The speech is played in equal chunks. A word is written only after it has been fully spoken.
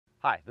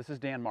Hi, this is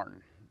Dan Martin.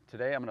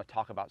 Today I'm going to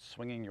talk about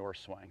swinging your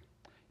swing.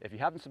 If you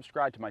haven't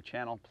subscribed to my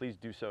channel, please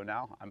do so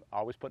now. I'm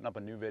always putting up a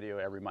new video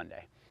every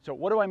Monday. So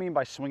what do I mean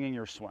by swinging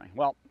your swing?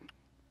 Well,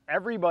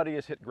 everybody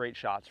has hit great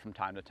shots from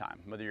time to time.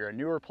 Whether you're a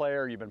newer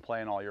player or you've been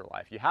playing all your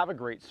life, you have a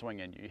great swing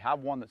in you. You have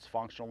one that's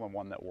functional and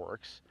one that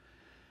works.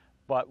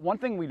 But one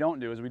thing we don't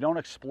do is we don't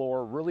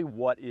explore really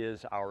what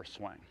is our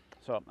swing.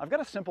 So I've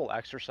got a simple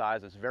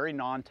exercise that's very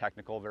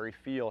non-technical, very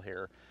feel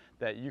here,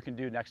 that you can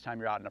do next time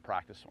you're out in the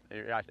practice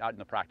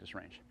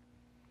range.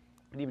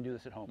 You can even do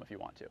this at home if you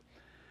want to.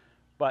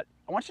 But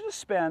I want you to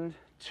spend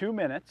 2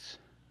 minutes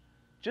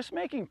just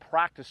making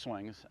practice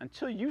swings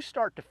until you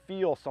start to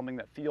feel something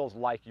that feels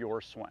like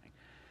your swing.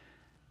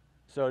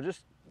 So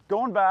just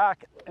going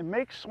back and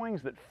make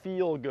swings that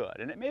feel good.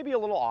 And it may be a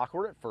little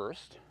awkward at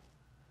first,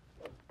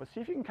 but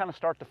see if you can kind of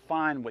start to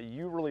find what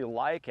you really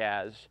like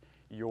as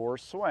your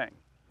swing.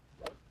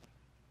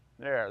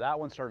 There, that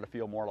one started to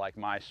feel more like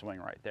my swing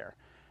right there.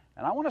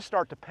 And I want to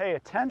start to pay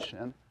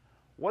attention.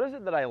 What is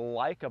it that I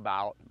like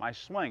about my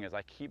swing as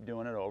I keep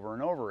doing it over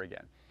and over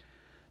again?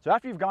 So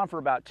after you've gone for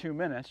about 2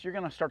 minutes, you're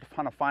going to start to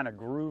kind of find a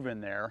groove in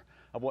there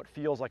of what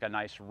feels like a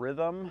nice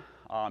rhythm.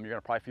 You're going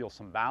to probably feel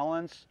some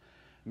balance,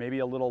 maybe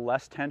a little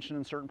less tension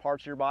in certain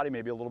parts of your body,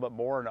 maybe a little bit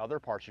more in other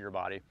parts of your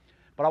body.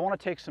 But I want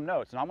to take some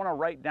notes, and I want to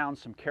write down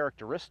some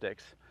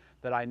characteristics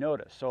that I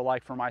notice. So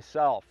like for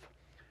myself,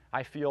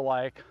 I feel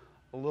like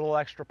a little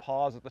extra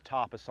pause at the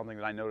top is something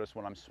that I notice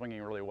when I'm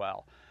swinging really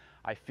well.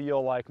 I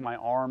feel like my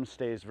arm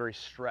stays very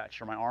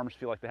stretched, or my arms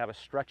feel like they have a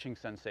stretching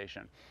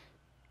sensation.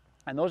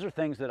 And those are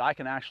things that I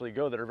can actually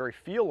go that are very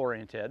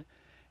feel-oriented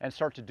and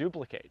start to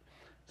duplicate.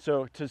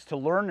 So to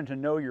learn and to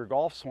know your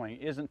golf swing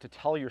isn't to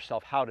tell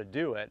yourself how to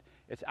do it,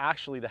 it's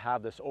actually to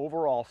have this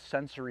overall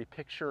sensory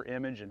picture,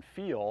 image, and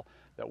feel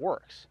that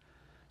works.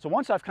 So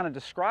once I've kind of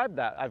described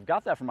that, I've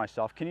got that for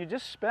myself, can you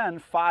just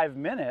spend 5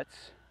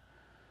 minutes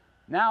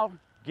now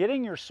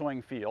getting your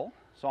swing feel?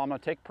 So I'm going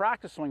to take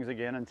practice swings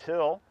again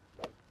until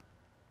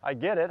I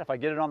get it. If I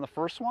get it on the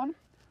first one,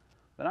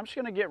 then I'm just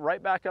going to get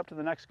right back up to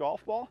the next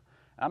golf ball,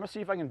 and I'm going to see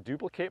if I can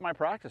duplicate my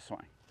practice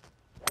swing.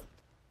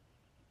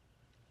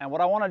 And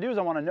what I want to do is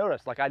I want to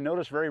notice, like I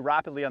noticed very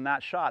rapidly on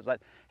that shot, that,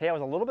 hey, I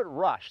was a little bit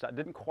rushed. I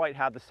didn't quite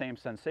have the same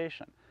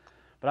sensation.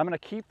 But I'm going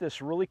to keep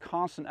this really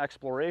constant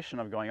exploration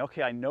of going,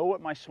 okay, I know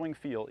what my swing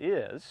feel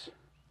is.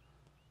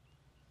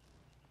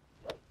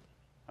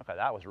 Okay,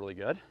 that was really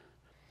good.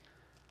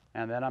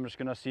 And then I'm just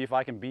going to see if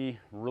I can be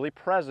really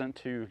present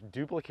to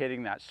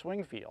duplicating that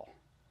swing feel.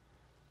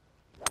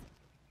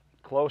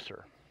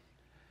 Closer.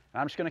 And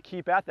I'm just going to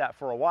keep at that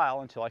for a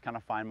while until I kind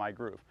of find my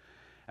groove.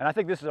 And I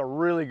think this is a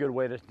really good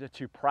way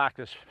to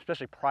practice,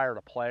 especially prior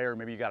to play, or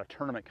maybe you got a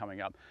tournament coming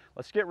up.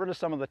 Let's get rid of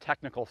some of the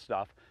technical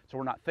stuff so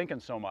we're not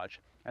thinking so much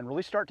and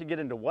really start to get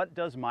into what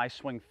does my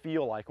swing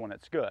feel like when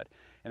it's good.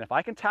 And if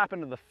I can tap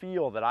into the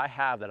feel that I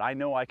have that I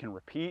know I can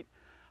repeat,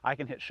 I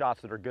can hit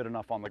shots that are good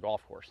enough on the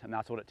golf course, and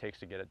that's what it takes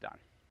to get it done.